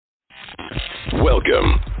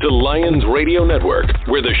Welcome to Lions Radio Network,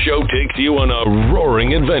 where the show takes you on a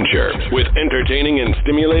roaring adventure with entertaining and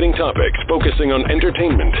stimulating topics focusing on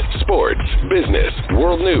entertainment, sports, business,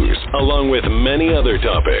 world news, along with many other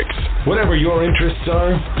topics. Whatever your interests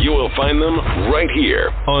are, you will find them right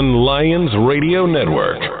here on Lions Radio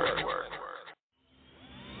Network.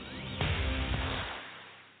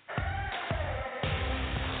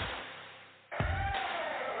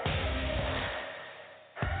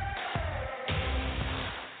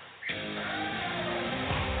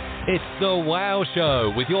 It's The Wow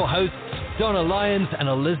Show with your hosts, Donna Lyons and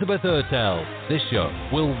Elizabeth Ertel. This show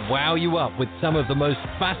will wow you up with some of the most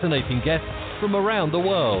fascinating guests from around the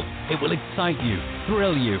world. It will excite you,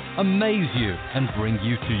 thrill you, amaze you, and bring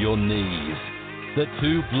you to your knees. The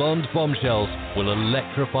two blonde bombshells will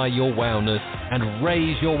electrify your wowness and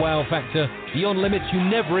raise your wow factor beyond limits you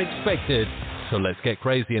never expected. So let's get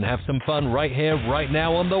crazy and have some fun right here, right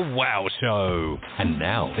now on The Wow Show. And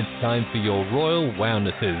now it's time for your royal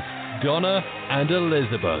wownesses, Donna and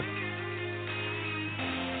Elizabeth.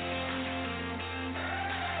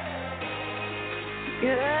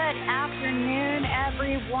 Good afternoon,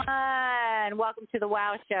 everyone. Welcome to The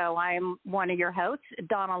Wow Show. I am one of your hosts,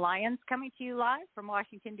 Donna Lyons, coming to you live from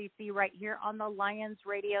Washington, D.C., right here on the Lions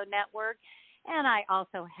Radio Network. And I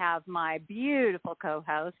also have my beautiful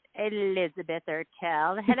co-host, Elizabeth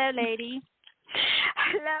Ertel. Hello, lady.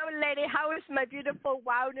 Hello, lady. How is my beautiful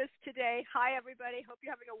wowness today? Hi, everybody. Hope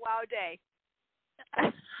you're having a wow day.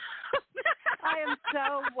 I am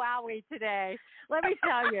so wowy today. Let me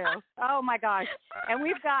tell you. Oh my gosh! And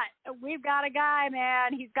we've got a guy,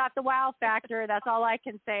 man. He's got the wow factor. That's all I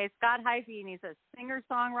can say. Scott Hisey, and he's a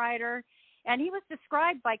singer-songwriter. And he was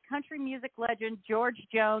described by country music legend George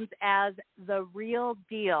Jones as the real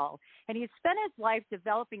deal. And he's spent his life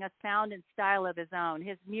developing a sound and style of his own.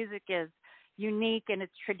 His music is unique in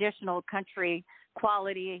its traditional country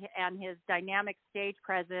quality, and his dynamic stage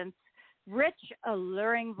presence, rich,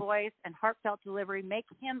 alluring voice, and heartfelt delivery make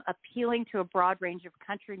him appealing to a broad range of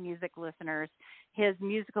country music listeners. His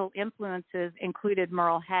musical influences included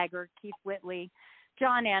Merle Haggard, Keith Whitley,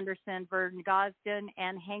 John Anderson, Vernon Gosden,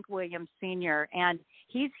 and Hank Williams Sr. And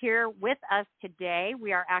he's here with us today.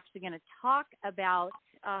 We are actually going to talk about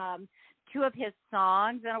two of his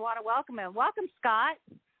songs, and I want to welcome him. Welcome, Scott.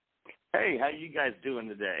 Hey, how you guys doing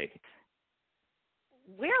today?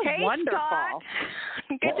 We're wonderful. Scott.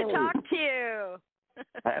 Good to talk to you.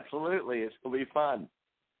 Absolutely. It's going to be fun.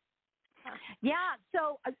 Yeah,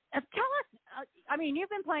 so tell us, I mean,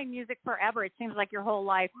 you've been playing music forever, it seems like your whole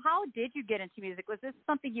life. How did you get into music? Was this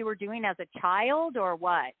something you were doing as a child or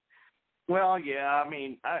what? Well, yeah, I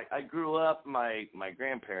mean, I grew up, my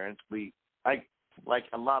grandparents, I like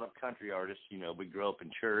a lot of country artists, you know, we grew up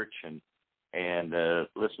in church and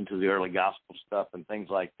listened to the early gospel stuff and things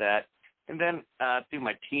like that. And then through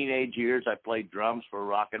my teenage years, I played drums for a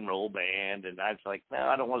rock and roll band, and I was like, no,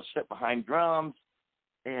 I don't want to sit behind drums.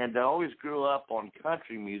 And I always grew up on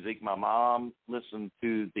country music. My mom listened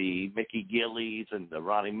to the Mickey Gillies and the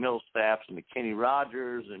Ronnie Millsaps and the Kenny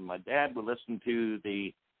Rogers, and my dad would listen to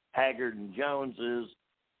the Haggard and Joneses.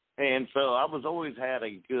 And so I was always had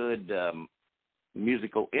a good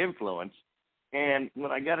musical influence. And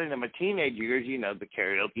when I got into my teenage years, you know, the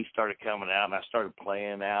karaoke started coming out, and I started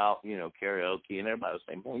playing out, you know, karaoke, and everybody was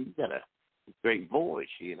saying, man, you got a great voice,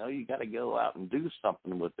 you know, you got to go out and do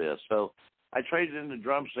something with this. So I traded in the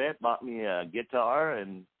drum set, bought me a guitar,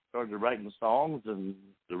 and started writing songs, and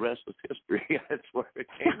the rest was history. That's where it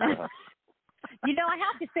came from. You know, I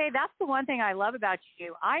have to say, that's the one thing I love about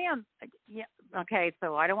you. Okay,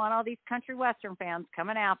 so I don't want all these country western fans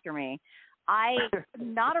coming after me. I'm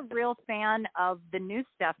not a real fan of the new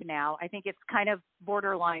stuff now. I think it's kind of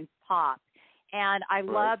borderline pop. And I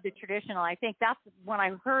love the traditional. I think that's when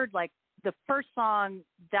I heard, like, the first song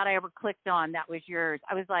that I ever clicked on that was yours.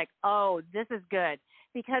 I was like, oh, this is good,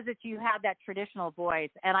 because you have that traditional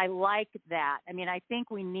voice, and I like that. I mean, I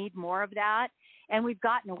think we need more of that, and we've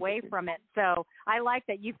gotten away from it. So I like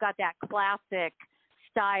that you've got that classic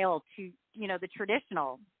style to, you know, the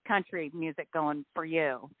traditional country music going for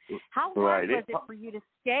you. How hard was it for you to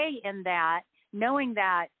stay in that, knowing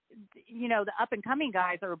that, you know, the up-and-coming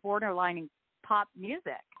guys are borderline in pop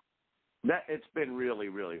music? It's been really,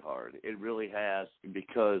 really hard. It really has,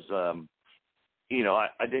 because, you know,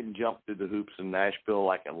 I didn't jump through the hoops in Nashville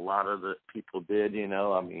like a lot of the people did, you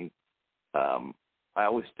know. I mean, I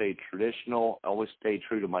always stayed traditional. I always stayed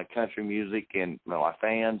true to my country music and my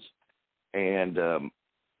fans. And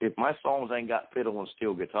if my songs ain't got fiddle and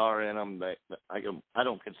steel guitar in them, I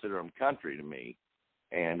don't consider them country to me.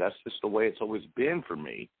 And that's just the way it's always been for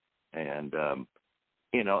me. And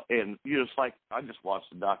you know, and you just like, I just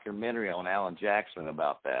watched a documentary on Alan Jackson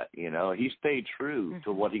about that. You know, he stayed true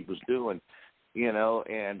to what he was doing, you know,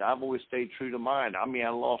 and I've always stayed true to mine. I mean, I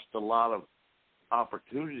lost a lot of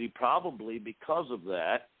opportunity probably because of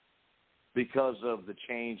that, because of the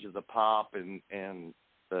change of the pop and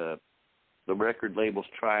the record labels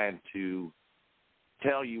trying to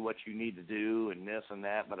tell you what you need to do and this and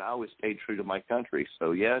that, but I always stayed true to my country.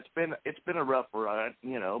 So yeah, it's been a rough ride,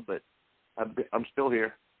 you know, but I'm still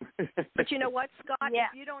here. But you know what, Scott? Yeah.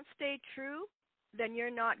 If you don't stay true, then you're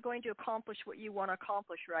not going to accomplish what you want to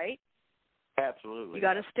accomplish, right? Absolutely. You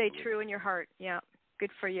got to stay true in your heart. Yeah.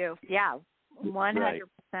 Good for you. Yeah, 100%,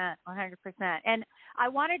 100%. And I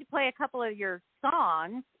wanted to play a couple of your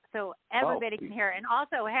songs so everybody can hear it. And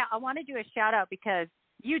also, I want to do a shout out because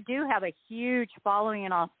you do have a huge following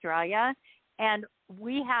in Australia, and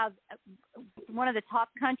we have one of the top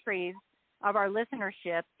countries of our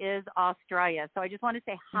listenership is Australia. So I just want to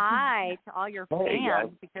say hi to all your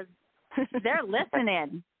fans because they're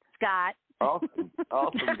listening, Scott. Awesome,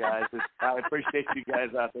 guys. I appreciate you guys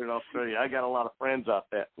out there in Australia. I got a lot of friends out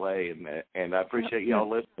that way, and I appreciate y'all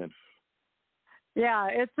listening. Yeah,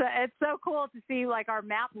 it's so cool to see like our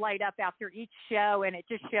map light up after each show, and it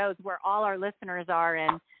just shows where all our listeners are.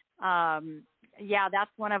 And yeah,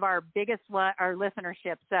 that's one of our biggest our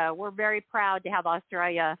listenership. So we're very proud to have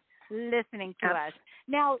Australia listening to us.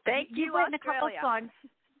 Now, thank you, written Australia. a couple songs.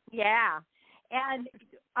 Yeah, and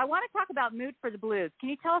I want to talk about "Mood for the Blues." Can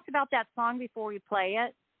you tell us about that song before we play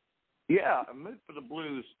it? Yeah, "Mood for the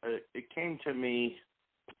Blues." It came to me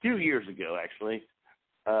a few years ago, actually.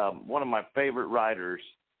 One of my favorite writers.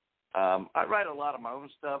 I write a lot of my own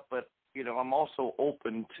stuff, but you know, I'm also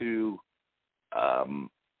open to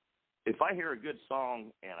if I hear a good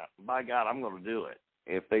song, and by God, I'm going to do it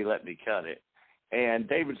if they let me cut it. And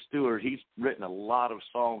David Stewart, he's written a lot of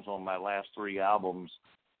songs on my last 3 albums,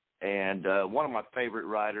 and one of my favorite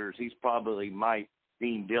writers. He's probably my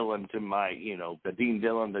Dean Dillon to my, you know, the Dean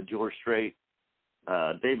Dillon, the George Strait.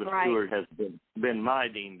 David Stewart has been my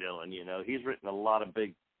Dean Dillon. You know, he's written a lot of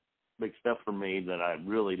big stuff for me that I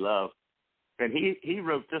really love. And he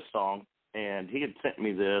wrote this song, and he had sent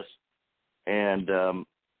me this, and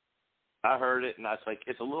I heard it, and I was like,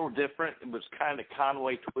 it's a little different. It was kind of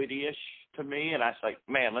Conway Twitty-ish to me, and I was like,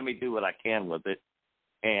 man, let me do what I can with it.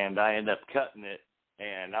 And I ended up cutting it,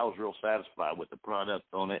 and I was real satisfied with the product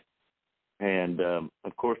on it. And,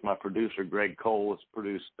 of course, my producer, Greg Cole, has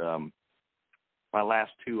produced my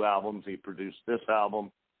last 2 albums. He produced this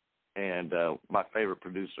album, and my favorite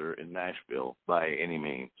producer in Nashville by any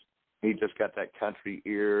means. He just got that country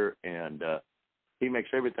ear, and he makes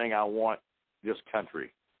everything I want just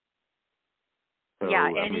country. So,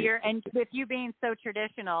 yeah, and with you being so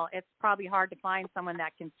traditional, it's probably hard to find someone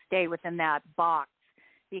that can stay within that box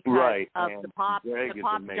because of the pop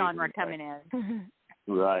genre coming in.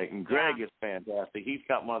 Right, and Greg is fantastic. He's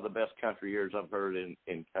got one of the best country ears I've heard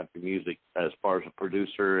in country music as far as a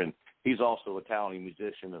producer, and he's also a talented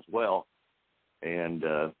musician as well. And,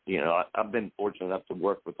 you know, I've been fortunate enough to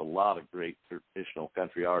work with a lot of great traditional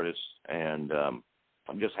country artists, and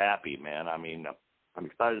I'm just happy, man. I mean, I'm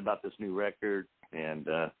excited about this new record, and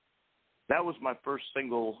that was my first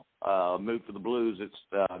single, Mood for the Blues.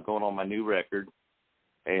 It's going on my new record,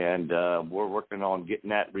 and we're working on getting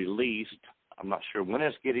that released. I'm not sure when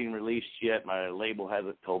it's getting released yet. My label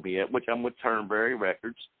hasn't told me yet, which I'm with Turnberry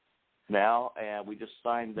Records now, and we just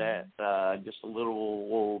signed that just a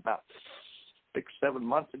little, about 6-7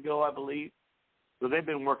 months ago, I believe. So they've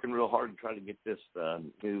been working real hard to try to get this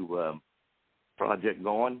new project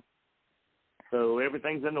going. So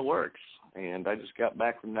everything's in the works, and I just got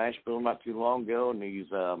back from Nashville not too long ago, and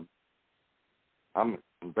I'm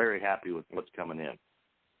very happy with what's coming in.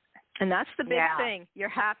 And that's the big thing. You're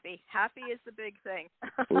happy. Happy is the big thing.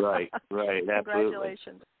 Right, absolutely.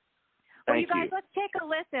 Congratulations. Well, you guys, let's take a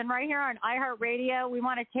listen right here on iHeartRadio. We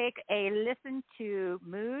want to take a listen to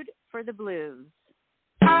Mood for the Blues.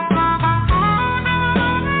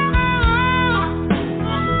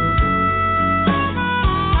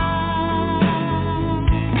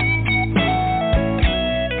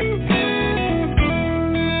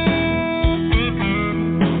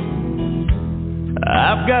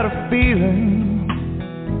 I've got a feeling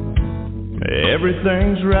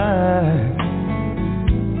everything's right.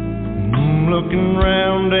 Looking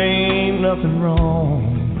around, ain't nothing wrong.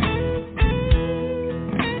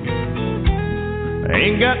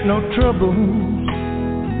 Ain't got no trouble,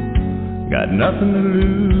 got nothing to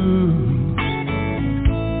lose.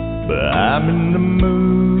 But I'm in the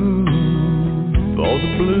mood for the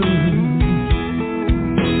blues.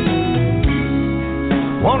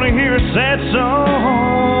 Wanna hear a sad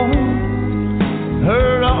song, heard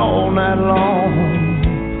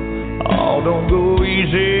Oh, don't go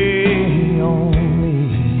easy on me.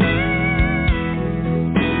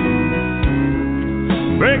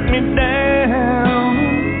 Break me down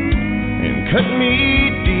and cut me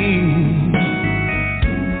deep.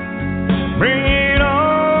 Bring it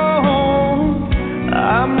on,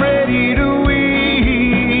 I'm ready to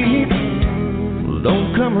weep. Well,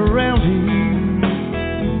 don't come around here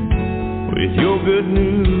with your good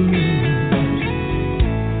news,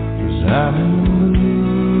 'cause I'm in the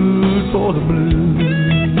mood for the blues.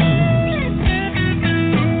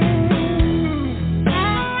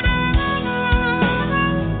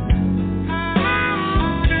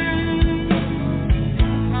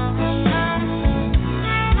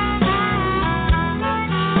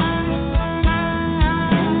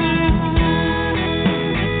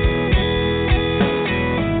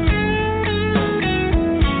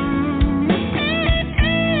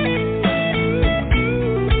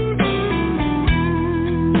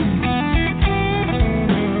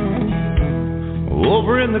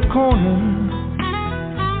 Over in the corner,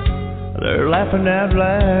 they're laughing out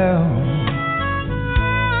loud.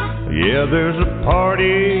 Yeah, there's a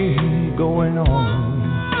party going on.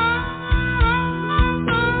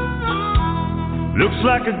 Looks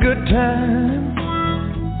like a good time,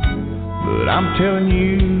 but I'm telling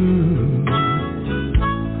you,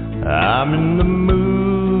 I'm in the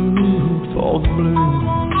mood for the blues.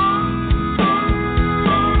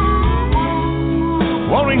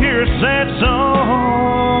 Wanna hear a sad song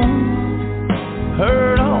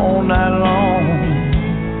heard all night long.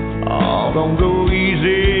 Oh, don't go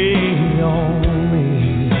easy on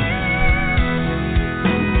me.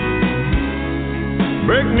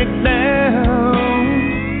 Break me down,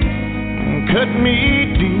 cut me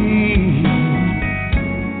deep.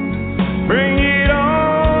 Bring it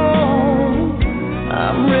on,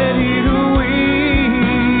 I'm ready to weep.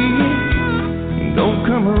 Don't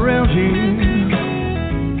come around here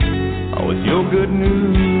with your good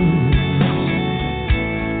news,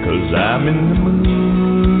 'cause I'm in the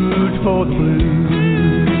mood for the blues.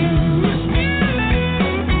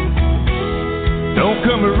 Don't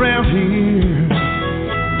come around here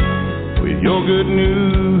with your good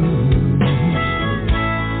news,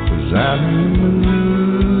 'cause I'm in the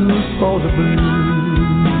mood for the blues.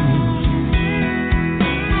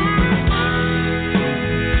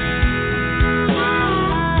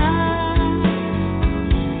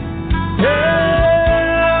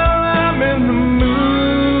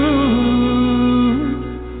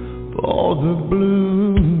 The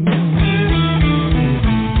blues.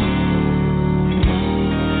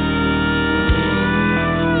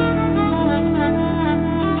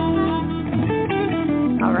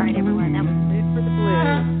 All right, everyone, that was Mood for the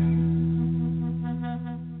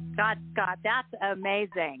Blues. God, Scott, that's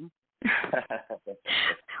amazing.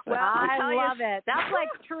 Well, I love it. That's like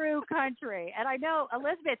true country. And I know,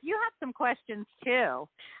 Elizabeth, you have some questions too.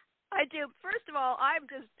 I do. First of all, I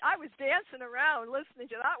was dancing around listening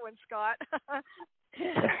to that one, Scott.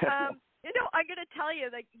 You know, I'm going to tell you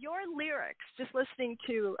that your lyrics, just listening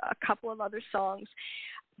to a couple of other songs,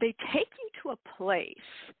 they take you to a place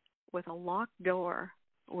with a locked door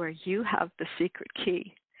where you have the secret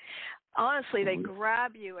key. Honestly, they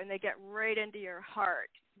grab you and they get right into your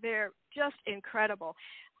heart. They're just incredible.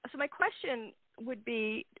 So my question would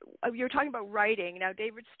be, you're talking about writing. Now,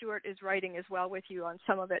 David Stewart is writing as well with you on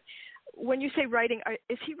some of it. When you say writing,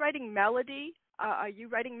 is he writing melody? Are you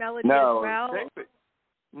writing melody as well?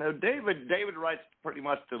 David writes pretty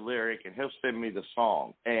much the lyric, and he'll send me the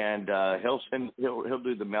song, and he'll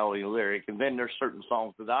do the melody and lyric, and then there's certain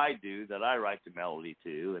songs that I do that I write the melody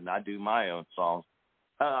to, and I do my own songs.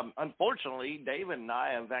 Unfortunately, David and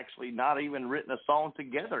I have actually not even written a song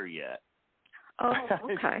together yet. Oh,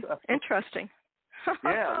 okay. Interesting.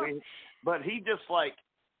 Yeah, but he just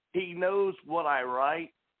he knows what I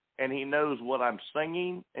write, and he knows what I'm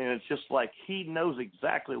singing, and it's just like he knows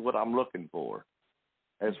exactly what I'm looking for.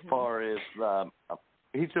 As far as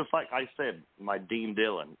he's just like I said, my Dean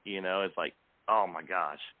Dillon. You know, it's like, oh my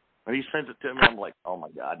gosh. When he sends it to me, I'm like, oh my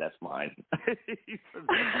God, that's mine. He said,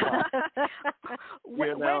 that's mine.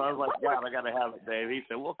 You know, I was like, wow, I got to have it, Dave. He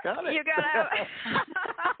said, well, cut it. You got to have it.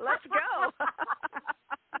 Let's go.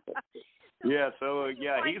 Yeah, so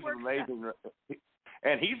he's amazing.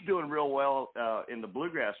 And he's doing real well in the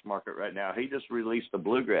bluegrass market right now. He just released the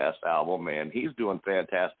bluegrass album, and he's doing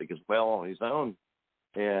fantastic as well on his own.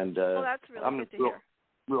 And that's really good to hear.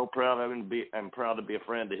 Real proud of him. I'm proud to be a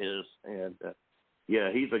friend of his. And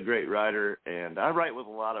he's a great writer. And I write with a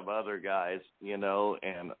lot of other guys, you know.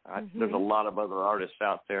 And there's a lot of other artists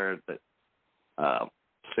out there that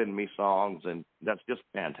send me songs, and that's just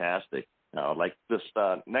fantastic. Like this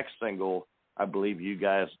next single I believe you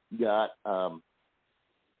guys got.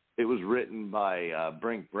 It was written by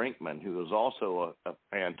Brink Brinkman, who was also a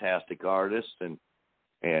fantastic artist,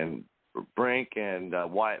 and Brink and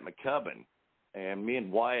Wyatt McCubbin. And me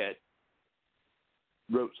and Wyatt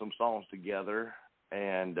wrote some songs together,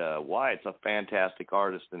 and Wyatt's a fantastic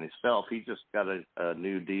artist in himself. He just got a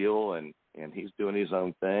new deal, and he's doing his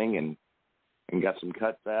own thing and got some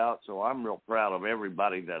cuts out. So I'm real proud of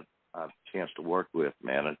everybody that I've a chance to work with,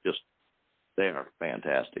 man. They are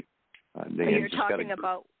fantastic. You're talking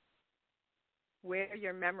about Where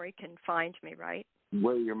Your Memory Can Find Me, right?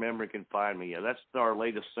 Where Your Memory Can Find Me. Yeah, that's our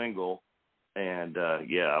latest single. And,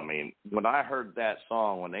 I mean, when I heard that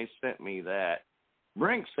song, when they sent me that,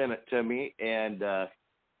 Brink sent it to me, and I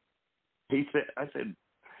said,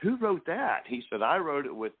 who wrote that? He said, I wrote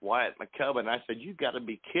it with Wyatt McCubbin. I said, you got to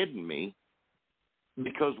be kidding me,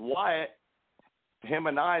 because Wyatt, him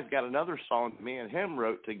and I's got another song me and him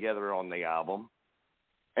wrote together on the album,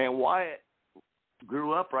 and Wyatt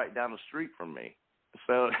grew up right down the street from me.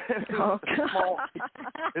 So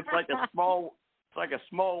it's like a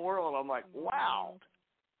small world. I'm like, wow.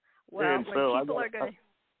 Well, and when so people are going to...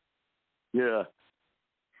 Yeah.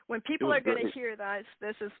 When people are going to hear this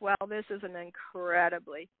is an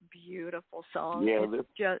incredibly beautiful song. Yeah, it's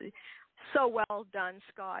just so well done,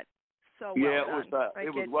 Scott. So well done.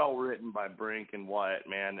 It was well written by Brink and Wyatt,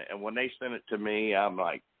 man. And when they sent it to me, I'm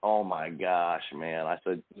like, oh my gosh, man. I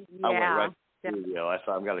said, I went right to the studio. I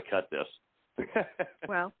said, I've got to cut this.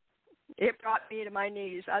 Well, it brought me to my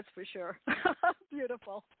knees, that's for sure.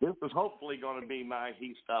 Beautiful. This is hopefully going to be my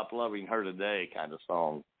He Stopped Loving Her Today kind of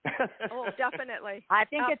song. Oh, definitely. I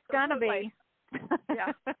think it's going to be.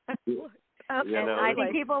 Yeah. And I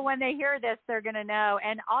think people, when they hear this, they're going to know.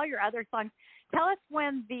 And all your other songs, tell us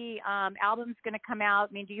when the album's going to come out.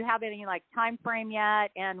 I mean, do you have any time frame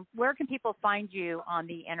yet? And where can people find you on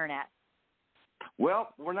the internet? Well,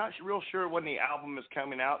 we're not real sure when the album is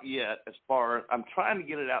coming out yet. I'm trying to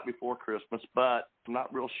get it out before Christmas, but I'm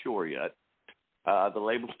not real sure yet. The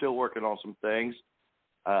label's still working on some things,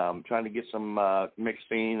 trying to get some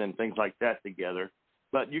mixing and things like that together.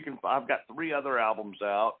 But I've got 3 other albums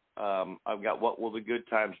out. I've got What Will the Good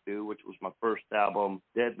Times Do, which was my first album,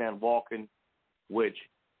 Dead Man Walking, which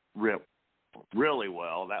ripped really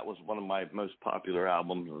well. That was one of my most popular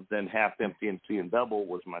albums. Then Half Empty and Seeing Double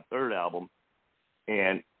was my 3rd album.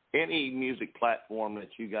 And any music platform that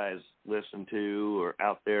you guys listen to or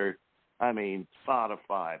out there, I mean,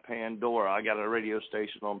 Spotify, Pandora. I got a radio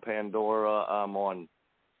station on Pandora. I'm on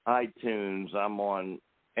iTunes. I'm on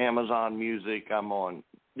Amazon Music. I'm on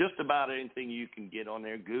just about anything you can get on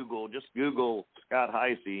there. Just Google Scott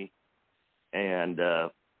Hisey, and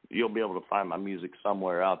you'll be able to find my music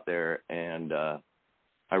somewhere out there. And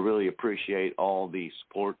I really appreciate all the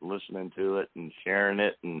support and listening to it and sharing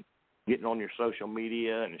it and getting on your social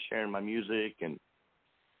media and sharing my music. And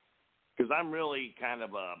because I'm really kind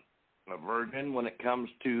of a virgin when it comes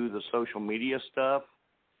to the social media stuff.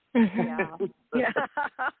 Yeah. Yeah.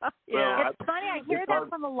 Yeah. It's funny. I hear that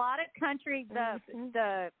from a lot of country,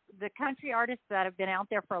 the country artists that have been out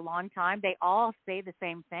there for a long time. They all say the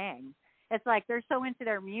same thing. It's like they're so into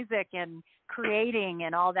their music and creating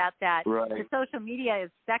and all that the social media is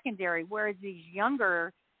secondary, whereas these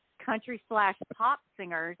younger country/pop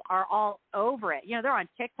singers are all over it. They're on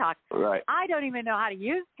TikTok. Right. I don't even know how to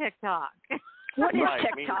use TikTok. What is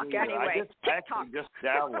TikTok anyway? I just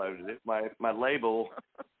downloaded it. My label,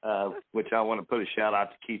 which I want to put a shout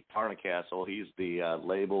out to Keith Parnacastle. He's the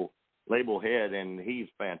label head, and he's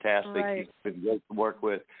fantastic. Right. He's been great to work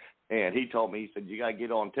with. And he told me, he said, you got to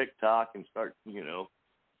get on TikTok and start,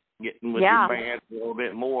 getting with your band a little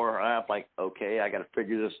bit more. I'm like, okay, I got to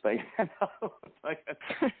figure this thing out.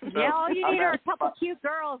 All you need are a couple cute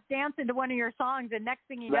girls dancing to one of your songs, and next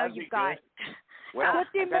thing you know, you've got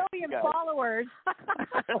 50 million followers.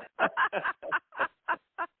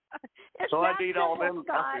 So I need all them.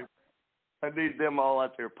 I need them all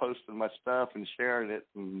out there posting my stuff and sharing it,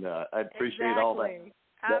 and I appreciate all that.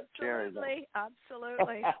 Absolutely.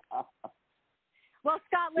 Well,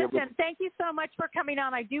 Scott, listen, thank you so much for coming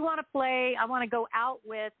on. I do want to go out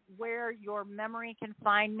with Where Your Memory Can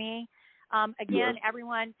Find Me. Again,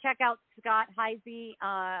 everyone, check out Scott Hisey.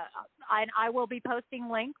 I will be posting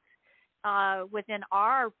links within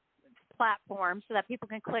our platform so that people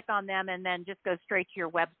can click on them and then just go straight to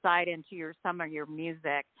your website and to some of your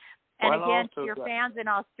music. And again, to your fans in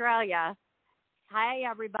Australia, hi,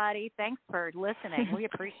 everybody. Thanks for listening. We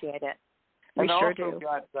appreciate it. We sure do.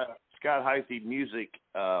 Got Scott Hisey Music,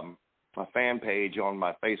 a fan page on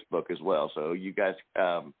my Facebook as well. So you guys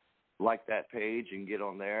like that page and get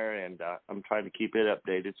on there, and I'm trying to keep it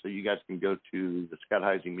updated so you guys can go to the Scott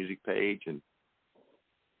Hisey music page and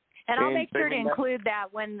I'll make sure to include that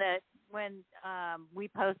when we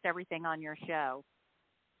post everything on your show.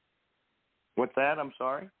 What's that? I'm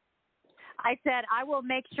sorry. I said I will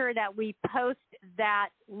make sure that we post that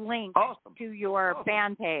link to your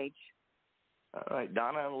fan page. All right,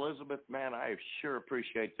 Donna and Elizabeth, man, I sure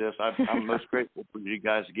appreciate this. I'm most grateful for you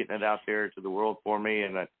guys getting it out there to the world for me,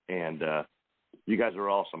 and you guys are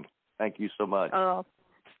awesome. Thank you so much. Oh,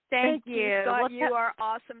 thank you. Scott, you are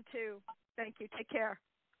awesome too. Thank you. Take care.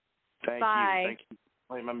 Thank Bye. you. Thank you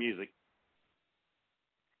for playing my music.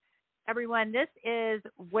 Everyone, this is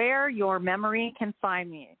Where Your Memory Can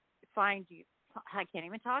Find you. I can't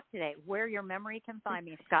even talk today. Where Your Memory Can Find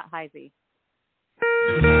Me, Scott Hisey.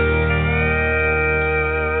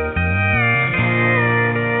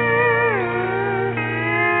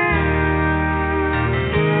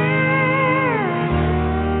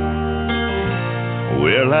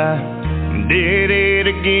 Well, I did it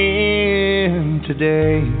again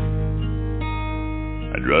today.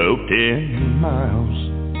 I drove 10 miles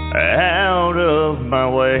out of my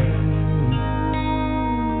way.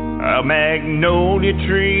 A magnolia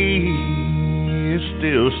tree is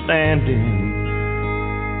still standing.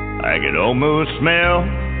 I could almost smell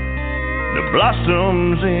the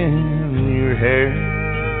blossoms in your hair.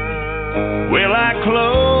 Well, I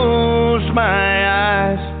closed my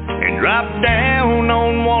eyes and dropped down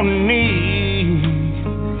on one knee.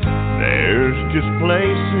 There's just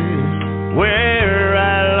places where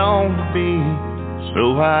I long to be,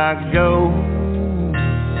 so I go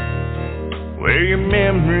where your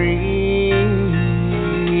memory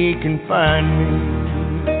can find me.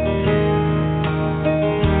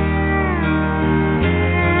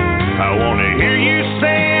 I want to hear you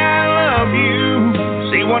say I love you,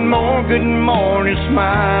 see one more good morning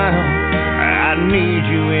smile. I need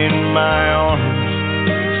you in my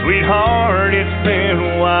arms, sweetheart, it's been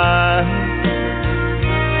a while.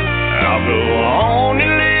 I'll go on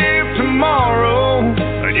and live tomorrow,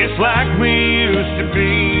 just like we used to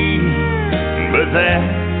be. But that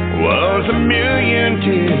was a million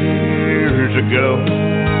years ago.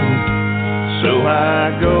 So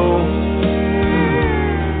I go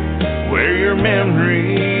where your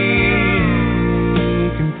memory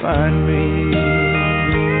can find me.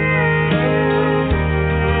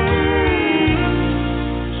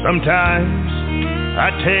 Sometimes I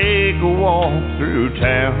take a walk through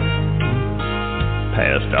town,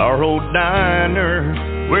 past our old diner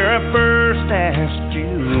where I first asked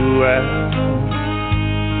you out.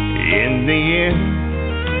 In the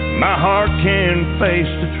end, my heart can face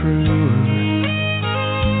the truth,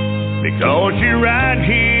 because you're right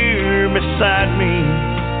here beside me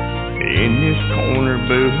in this corner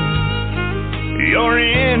booth. You're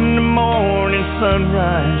in the morning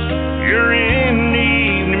sunrise, you're in the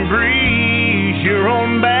evening breeze, you're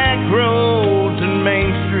on back roads and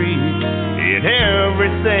Main Street, in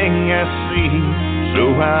everything I see.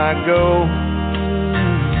 So I go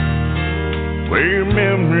where your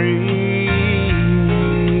memory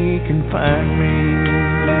can find me.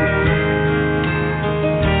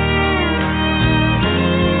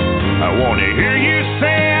 I want to hear you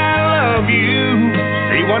say I love you,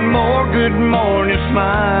 see one more good morning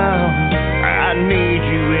smile. I need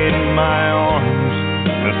you in my arms,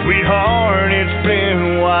 sweetheart, it's been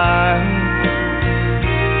a while.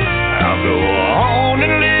 I'll go on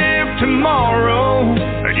and live tomorrow,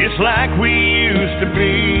 just like we used to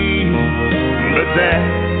be. But that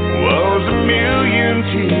was a million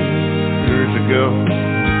years ago.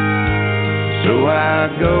 So I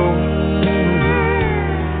go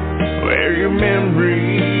where your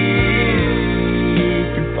memory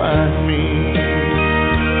can find me.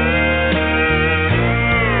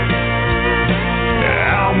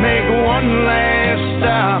 I'll make one last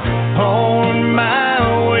stop on my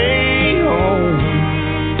way home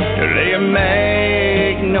to lay a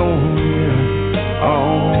magnolia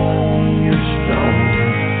on your stone.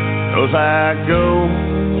 'Cause I go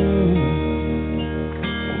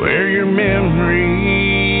where your memory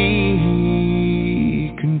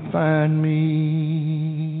can find me.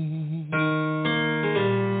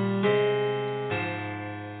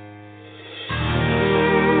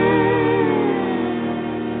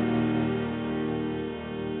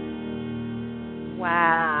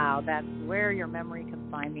 Wow, that's Where Your Memory Can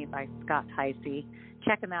Find Me by Scott Hisey.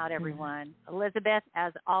 Check him out, everyone. Elizabeth,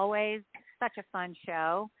 as always, such a fun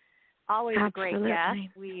show. Always Absolutely. a great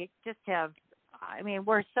guest. We just have, I mean,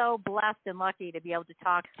 we're so blessed and lucky to be able to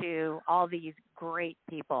talk to all these great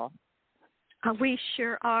people. We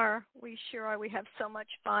sure are. We sure are. We have so much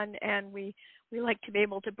fun, and we like to be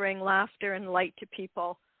able to bring laughter and light to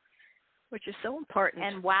people, which is so important.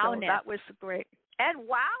 And wowness. So that was great. And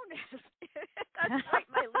wowness. That's right,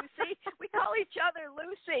 my Lucy. We call each other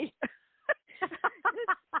Lucy.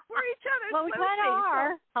 We're each other's well, we Lucy. kind of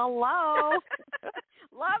are. Hello.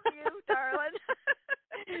 Love you, darling.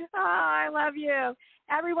 Oh, I love you.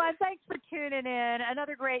 Everyone, thanks for tuning in.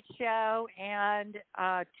 Another great show. And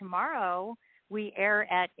tomorrow we air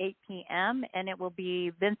at 8 p.m., and it will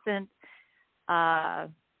be Vincent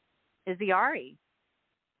Izziari.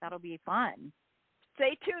 That'll be fun.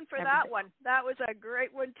 Stay tuned for that one. That was a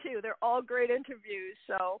great one, too. They're all great interviews,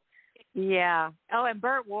 so. Yeah. Oh, and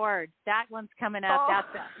Burt Ward. That one's coming up. Oh. That's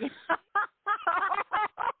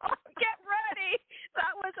Get ready.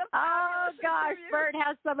 That was a oh, gosh. interview. Burt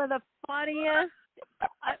has some of the funniest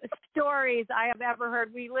stories I have ever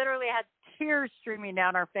heard. We literally had tears streaming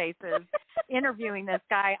down our faces interviewing this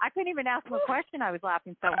guy. I couldn't even ask him a question. I was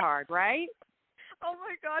laughing so hard, right? Oh,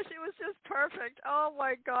 my gosh. It was just perfect. Oh,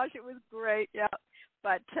 my gosh. It was great. Yeah.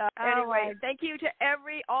 But anyway, thank you to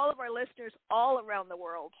all of our listeners all around the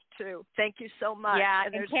world, too. Thank you so much. Yeah,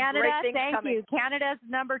 and Canada, thank coming. you. Canada's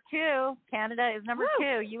number 2. Canada is number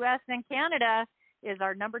 2. U.S. and Canada is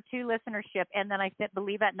our number 2 listenership. And then I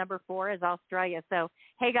believe at number 4 is Australia. So,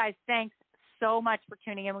 hey, guys, thanks so much for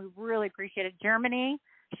tuning in. We really appreciate it. Germany,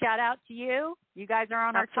 shout out to you. You guys are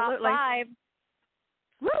on Absolutely. our top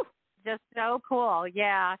 5. Woo! Just so cool.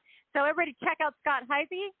 Yeah. So, everybody check out Scott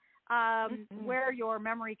Hisey. Where your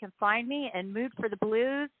memory can find me, and Mood for the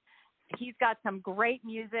Blues. He's got some great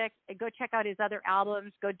music. Go check out his other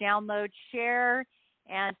albums. Go download, share,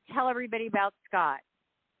 and tell everybody about Scott.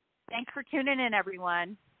 Thanks for tuning in,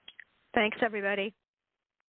 everyone. Thanks, everybody.